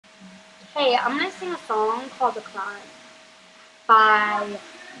Hey, I'm gonna sing a song called "The Climb" by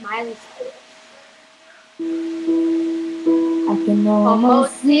Miley Cyrus. I can almost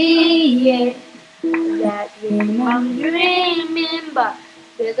Almost see see it. it, that dream I'm dreaming, but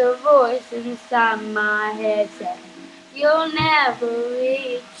there's a voice inside my head saying you'll never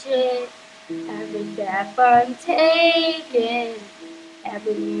reach it. Every step I'm taking,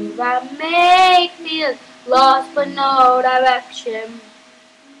 every move I make feels lost but no direction.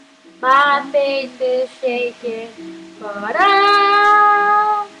 My faith is shaking, but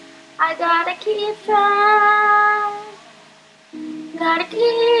I gotta keep trying. Gotta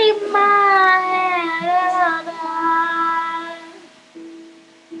keep my head up high.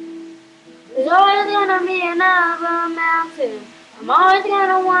 There's always gonna be another mountain. I'm always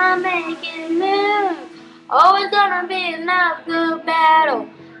gonna wanna make it move. Always gonna be another battle.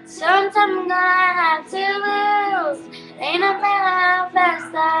 Sometimes I'm gonna have to lose. Ain't about how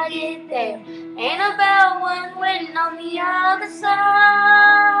fast I get there. Ain't about what's waiting on the other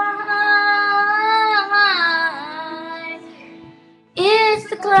side. It's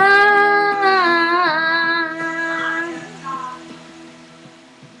the climb.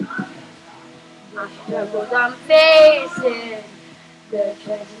 The struggles I'm facing, the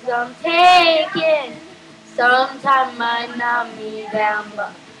chances I'm taking, sometimes might knock me down,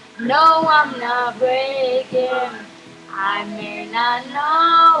 but no, I'm not breaking. I may not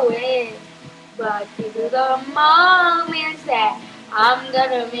know it, but these are the moments that I'm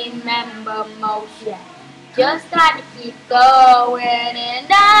gonna remember most. Yeah, just gotta keep going, and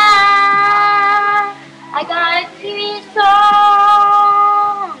I gotta keep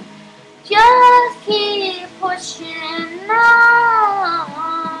strong. Just keep pushing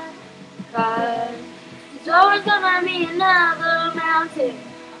on, 'cause there's always gonna be another mountain.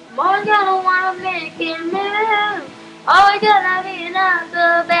 I'm always gonna wanna make it move. Always gonna be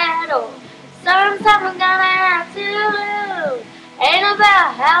another battle. Sometimes I'm gonna have to lose. Ain't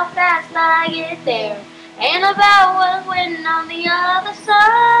about how fast I get there. Ain't about what's waiting on the other side.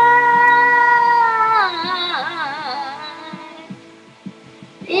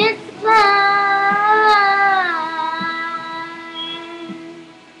 It's the climb.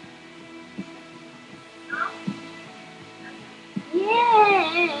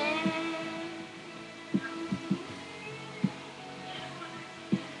 Yeah.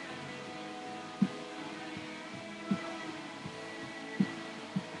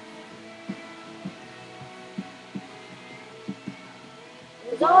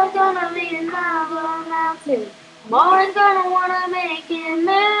 There's always gonna be another mountain. I'm always gonna wanna make it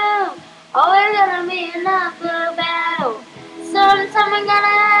move. Always gonna be another battle. Sometimes I'm gonna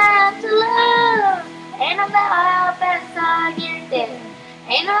have to lose. Ain't about how fast I get there.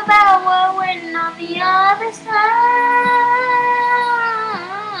 Ain't about what waiting on the other side.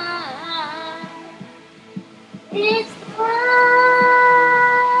 It's the climb.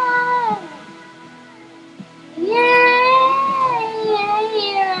 Yeah, yeah,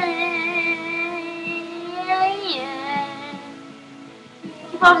 yeah, yeah.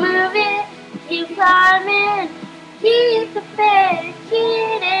 Keep on moving, keep climbing, keep the faith,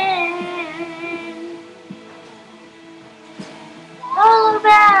 keep it.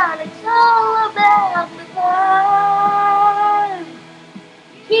 It's all about the climb.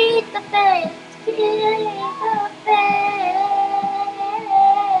 Keep the faith, keep the faith.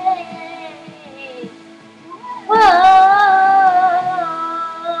 Whoa.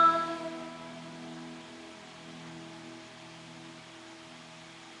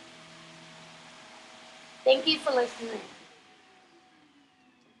 Thank you for listening.